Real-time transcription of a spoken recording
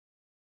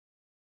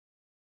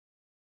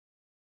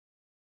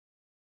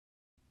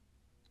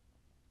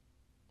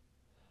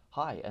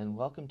Hi, and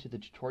welcome to the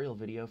tutorial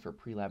video for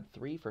Prelab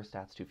 3 for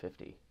Stats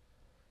 250.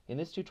 In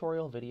this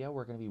tutorial video,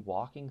 we're going to be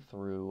walking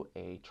through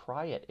a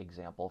try-it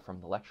example from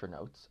the lecture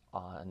notes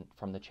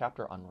from the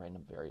chapter on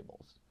random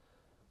variables.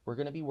 We're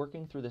going to be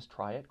working through this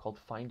try-it called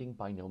finding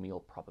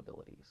binomial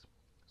probabilities.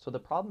 So the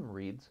problem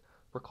reads,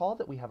 recall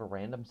that we have a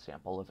random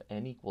sample of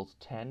n equals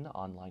 10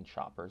 online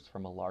shoppers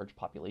from a large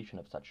population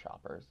of such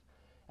shoppers,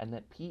 and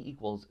that p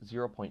equals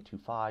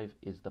 0.25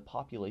 is the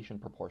population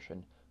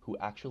proportion who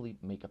actually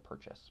make a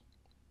purchase.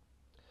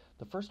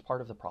 The first part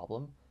of the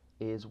problem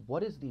is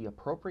what is the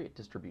appropriate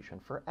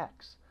distribution for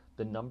x,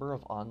 the number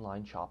of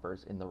online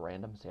shoppers in the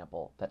random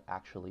sample that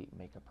actually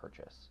make a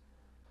purchase.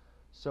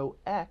 So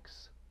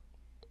x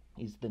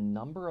is the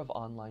number of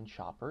online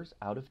shoppers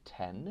out of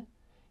 10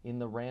 in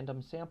the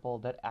random sample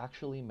that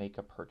actually make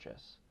a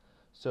purchase.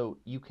 So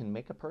you can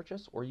make a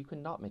purchase or you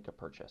can not make a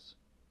purchase.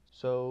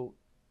 So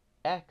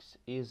x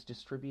is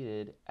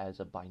distributed as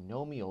a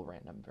binomial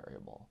random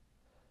variable.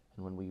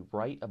 And when we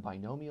write a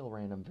binomial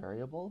random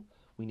variable,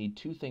 we need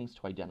two things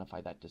to identify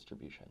that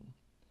distribution.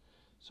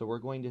 So we're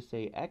going to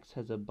say x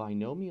has a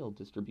binomial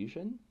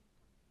distribution,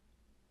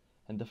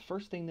 and the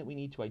first thing that we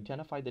need to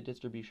identify the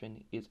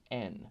distribution is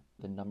n,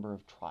 the number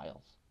of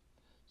trials.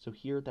 So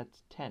here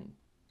that's 10.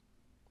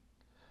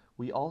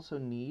 We also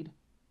need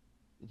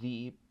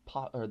the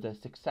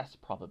success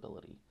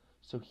probability.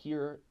 So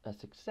here a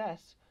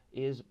success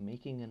is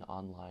making an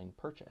online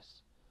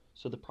purchase.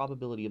 So the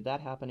probability of that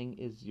happening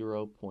is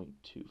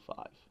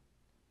 0.25.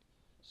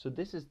 So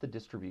this is the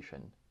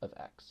distribution of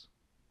x.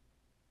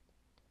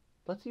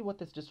 Let's see what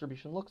this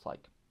distribution looks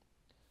like.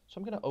 So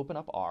I'm going to open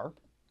up R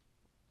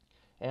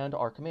and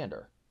R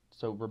Commander.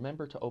 So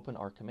remember, to open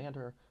R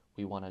Commander,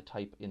 we want to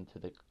type into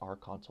the R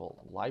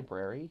console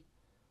library,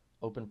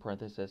 open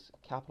parenthesis,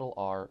 capital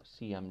R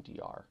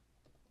CMDR,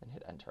 and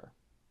hit enter.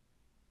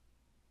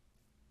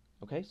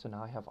 Okay, so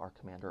now I have R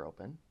Commander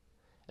open,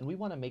 and we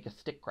want to make a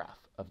stick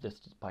graph of this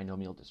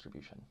binomial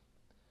distribution.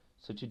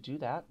 So to do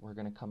that, we're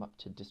going to come up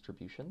to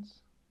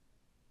Distributions,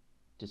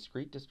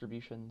 Discrete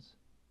Distributions,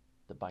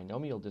 the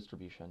Binomial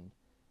Distribution,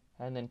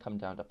 and then come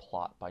down to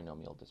Plot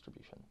Binomial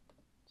Distribution.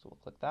 So we'll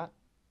click that.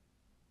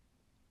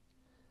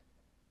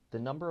 The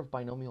number of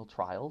binomial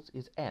trials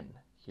is n.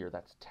 Here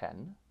that's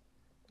 10.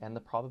 And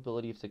the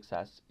probability of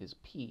success is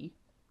p,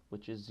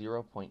 which is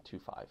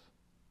 0.25.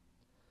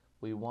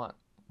 We want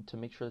to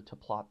make sure to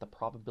plot the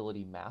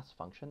probability mass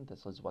function.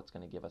 This is what's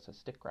going to give us a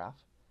stick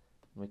graph.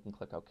 And we can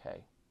click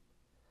OK.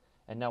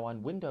 And now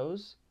on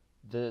Windows,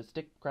 the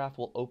stick graph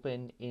will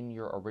open in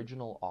your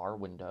original R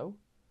window,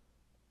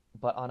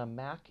 but on a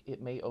Mac,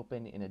 it may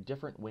open in a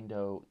different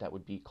window that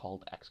would be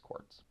called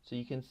Xcorts. So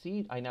you can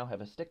see I now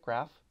have a stick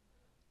graph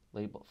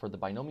label for the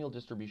binomial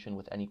distribution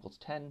with n equals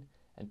 10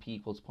 and p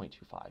equals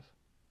 0.25.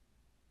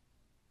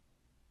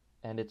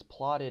 And it's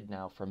plotted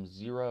now from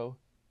 0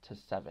 to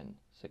 7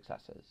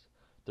 successes.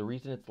 The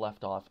reason it's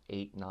left off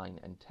 8, 9,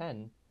 and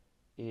 10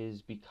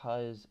 is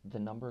because the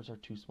numbers are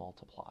too small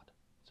to plot.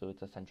 So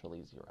it's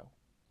essentially 0.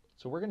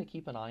 So we're going to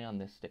keep an eye on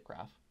this stick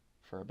graph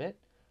for a bit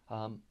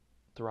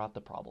throughout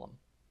the problem.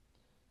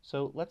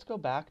 So let's go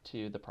back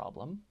to the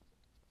problem.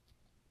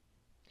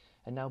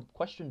 And now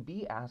question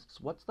B asks,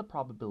 what's the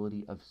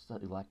probability of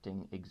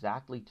selecting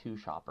exactly 2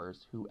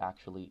 shoppers who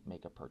actually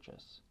make a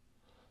purchase?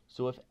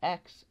 So if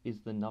x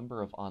is the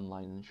number of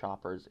online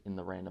shoppers in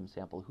the random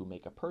sample who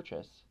make a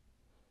purchase,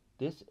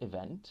 this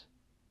event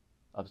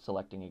of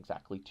selecting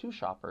exactly 2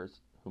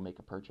 shoppers who make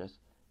a purchase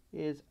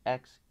is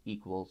x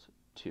equals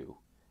 2.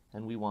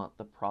 And we want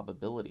the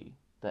probability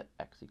that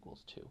x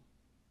equals 2.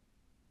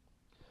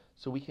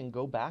 So we can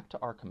go back to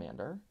R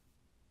Commander,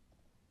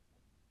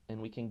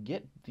 and we can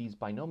get these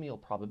binomial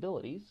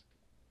probabilities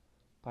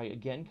by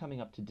again coming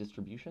up to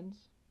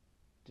Distributions,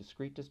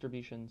 Discrete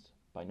Distributions,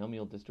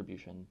 Binomial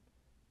Distribution,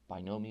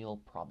 Binomial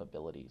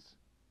Probabilities.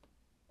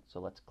 So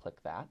let's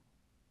click that.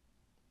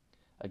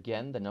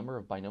 Again, the number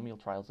of binomial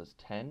trials is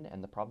 10,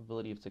 and the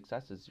probability of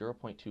success is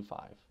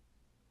 0.25.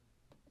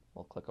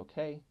 We'll click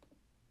OK.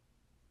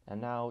 And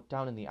now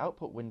down in the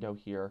output window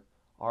here,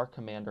 R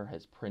Commander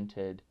has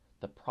printed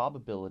the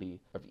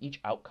probability of each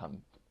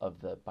outcome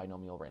of the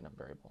binomial random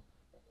variable.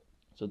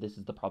 So this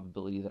is the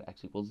probability that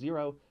x equals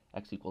 0,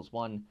 x equals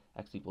 1,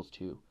 x equals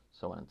 2,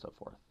 so on and so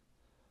forth.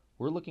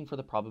 We're looking for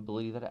the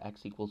probability that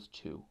x equals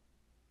 2,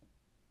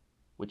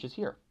 which is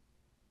here.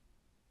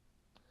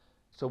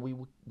 So we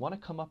want to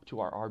come up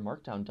to our R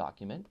Markdown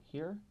document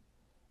here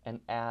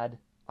and add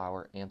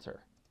our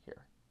answer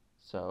here.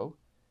 So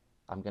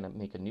I'm going to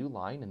make a new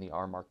line in the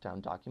R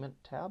Markdown document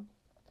tab,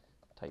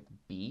 type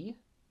B,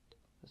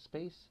 the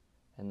space,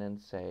 and then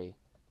say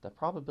the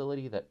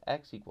probability that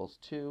x equals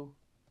 2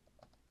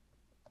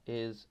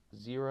 is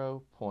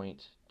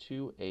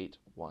 0.2816.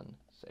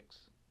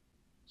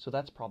 So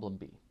that's problem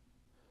B.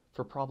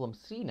 For problem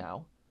C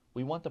now,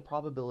 we want the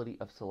probability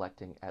of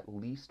selecting at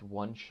least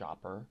 1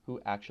 shopper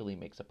who actually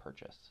makes a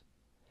purchase.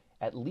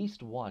 At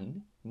least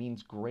 1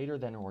 means greater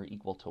than or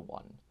equal to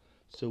 1.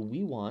 So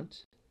we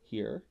want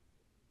here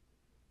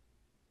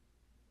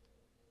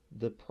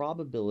the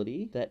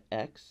probability that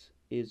x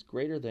is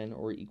greater than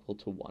or equal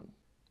to 1.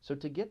 So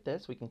to get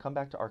this, we can come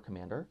back to our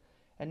commander,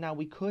 and now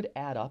we could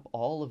add up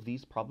all of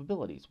these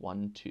probabilities,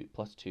 1, 2,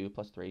 plus 2,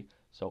 plus 3,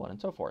 so on and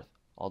so forth,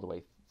 all the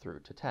way through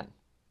to 10.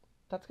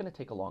 That's going to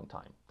take a long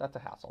time. That's a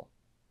hassle.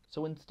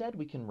 So instead,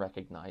 we can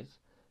recognize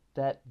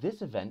that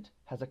this event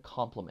has a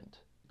complement.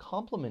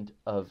 Complement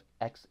of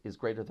x is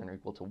greater than or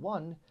equal to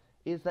 1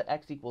 is that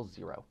x equals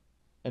 0.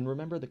 And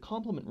remember, the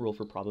complement rule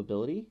for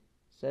probability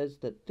says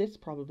that this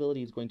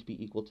probability is going to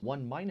be equal to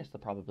 1 minus the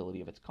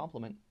probability of its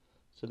complement.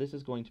 So this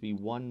is going to be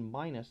 1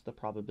 minus the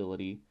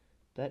probability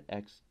that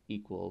x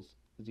equals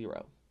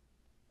 0.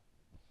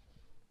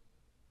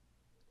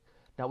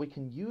 Now we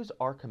can use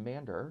our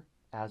commander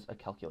as a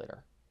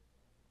calculator.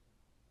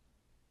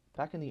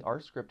 Back in the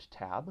RScript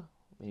tab,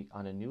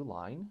 on a new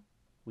line,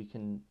 we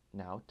can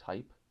now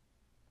type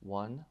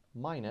 1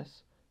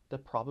 minus the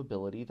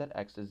probability that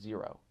x is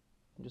 0.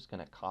 I'm just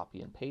going to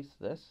copy and paste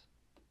this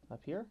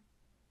up here.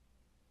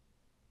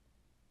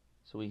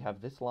 So we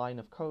have this line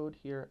of code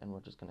here, and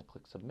we're just going to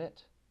click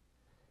Submit.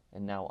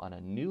 And now on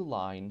a new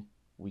line,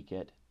 we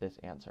get this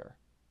answer.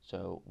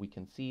 So we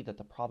can see that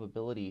the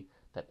probability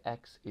that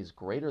x is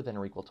greater than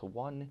or equal to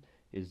 1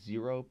 is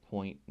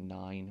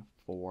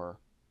 0.9437.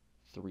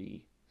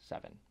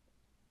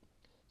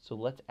 So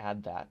let's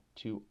add that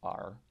to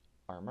our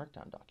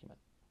Markdown document.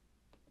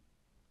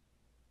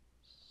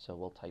 So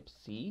we'll type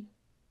C.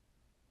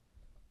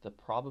 The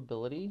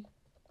probability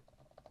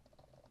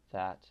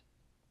that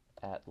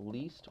at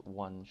least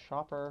one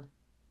shopper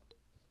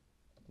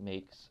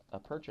makes a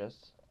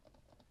purchase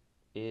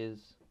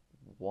is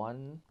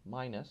 1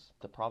 minus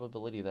the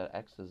probability that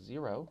x is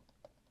 0,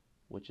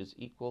 which is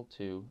equal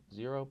to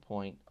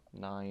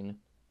 0.9437.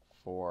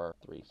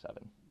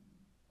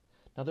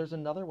 Now there's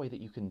another way that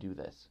you can do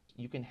this.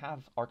 You can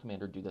have our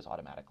commander do this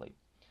automatically.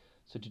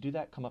 So to do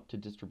that, come up to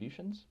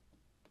Distributions,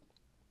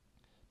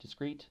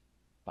 Discrete,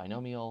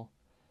 Binomial.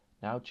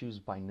 Now choose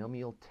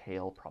Binomial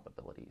Tail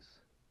Probabilities.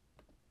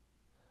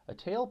 A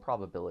tail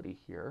probability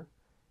here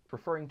is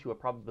referring to a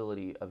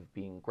probability of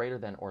being greater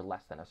than or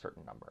less than a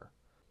certain number,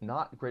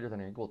 not greater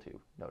than or equal to,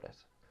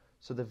 notice.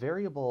 So the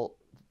variable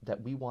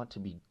that we want to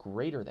be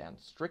greater than,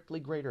 strictly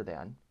greater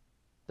than,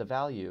 the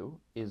value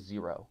is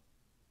 0.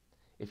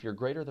 If you're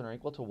greater than or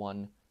equal to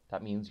 1,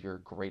 that means you're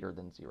greater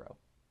than 0.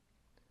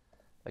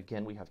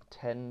 Again, we have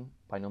 10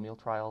 binomial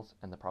trials,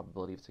 and the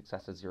probability of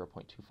success is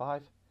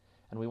 0.25.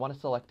 And we want to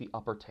select the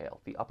upper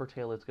tail. The upper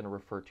tail is going to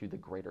refer to the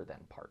greater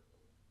than part.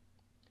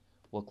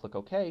 We'll click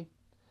OK.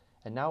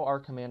 And now our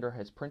commander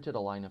has printed a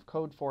line of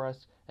code for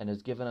us and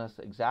has given us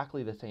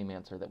exactly the same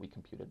answer that we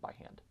computed by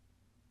hand.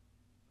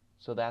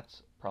 So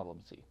that's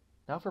problem C.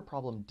 Now for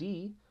problem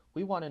D,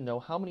 we want to know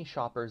how many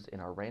shoppers in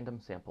our random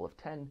sample of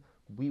 10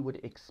 we would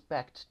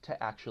expect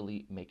to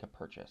actually make a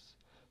purchase.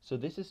 So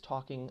this is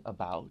talking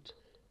about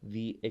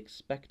the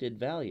expected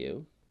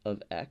value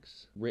of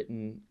x,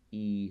 written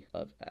e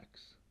of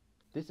x.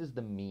 This is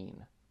the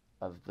mean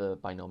of the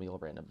binomial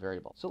random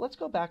variable. So let's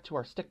go back to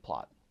our stick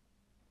plot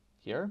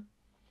here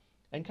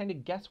and kind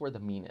of guess where the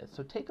mean is.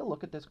 So take a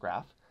look at this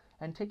graph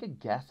and take a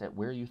guess at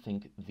where you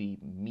think the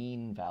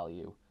mean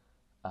value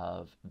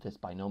of this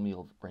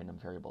binomial random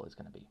variable is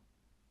going to be.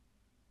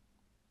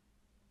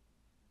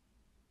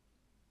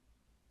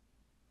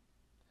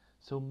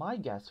 So my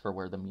guess for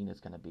where the mean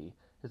is going to be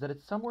is that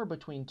it's somewhere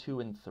between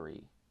 2 and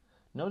 3.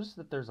 Notice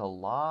that there's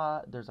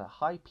a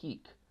high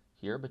peak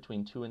here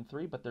between 2 and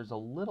 3, but there's a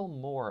little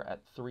more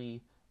at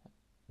 3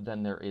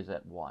 than there is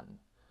at 1.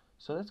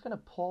 So that's going to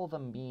pull the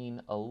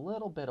mean a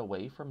little bit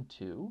away from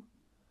 2.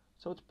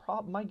 So it's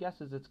my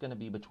guess is it's going to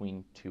be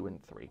between 2 and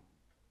 3.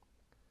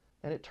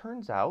 And it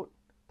turns out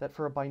that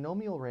for a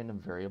binomial random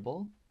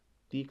variable,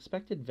 the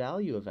expected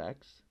value of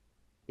x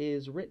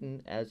is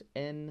written as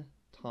n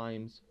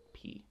times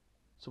p.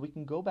 So we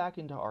can go back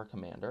into our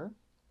commander,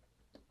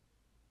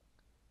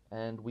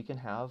 and we can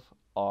have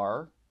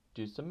R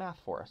do some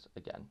math for us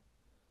again.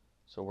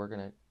 So we're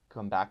going to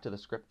come back to the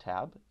script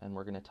tab, and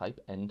we're going to type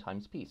n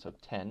times p. So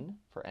 10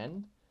 for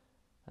n,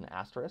 an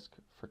asterisk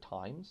for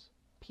times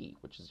p,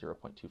 which is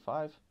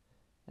 0.25.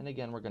 And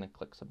again, we're going to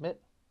click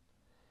Submit.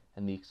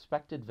 And the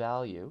expected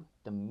value,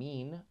 the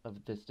mean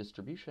of this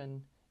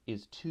distribution,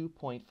 is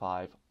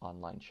 2.5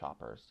 online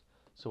shoppers.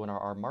 So in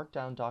our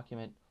Markdown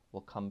document,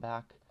 we'll come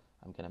back.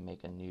 I'm going to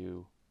make a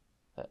new,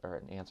 or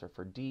an answer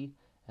for D,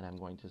 and I'm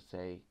going to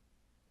say,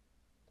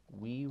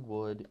 we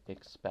would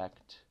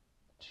expect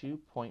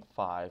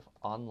 2.5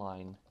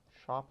 online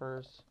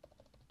shoppers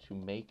to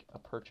make a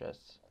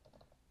purchase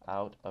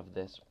out of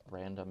this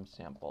random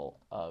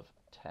sample of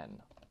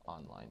 10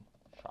 online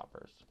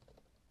shoppers.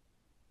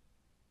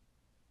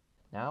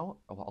 Now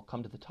I'll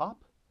come to the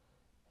top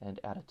and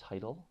add a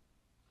title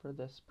for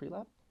this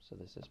Prelab. So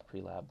this is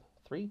Prelab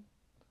 3.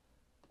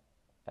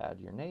 Add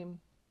your name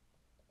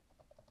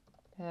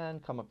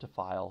and come up to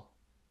File.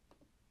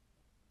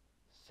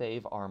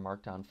 Save our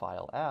Markdown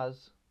file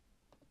as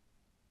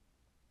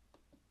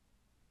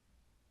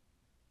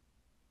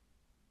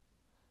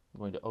I'm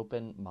going to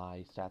open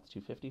my Stats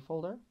 250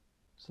 folder.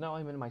 So now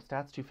I'm in my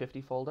Stats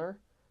 250 folder,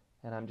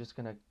 and I'm just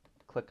going to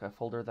click a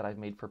folder that I've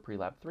made for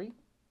Prelab 3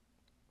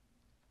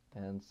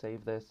 and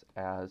save this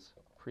as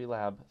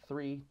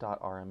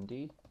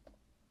prelab3.rmd.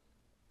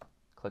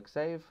 Click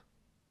Save,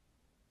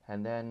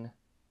 and then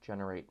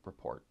Generate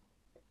Report.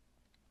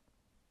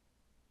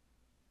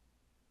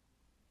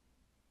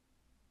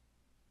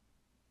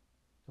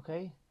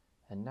 Okay,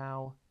 and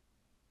now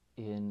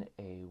in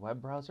a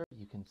web browser,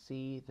 you can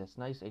see this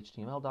nice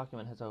HTML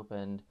document has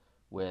opened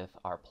with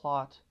our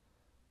plot,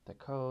 the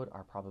code,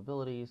 our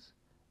probabilities,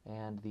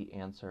 and the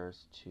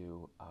answers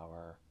to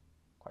our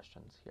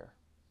questions here.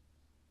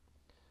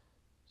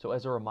 So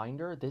as a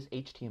reminder, this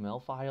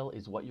HTML file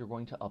is what you're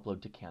going to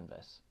upload to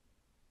Canvas.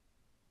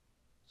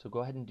 So go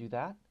ahead and do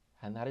that,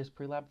 and that is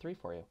Prelab 3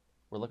 for you.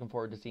 We're looking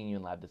forward to seeing you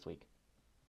in lab this week.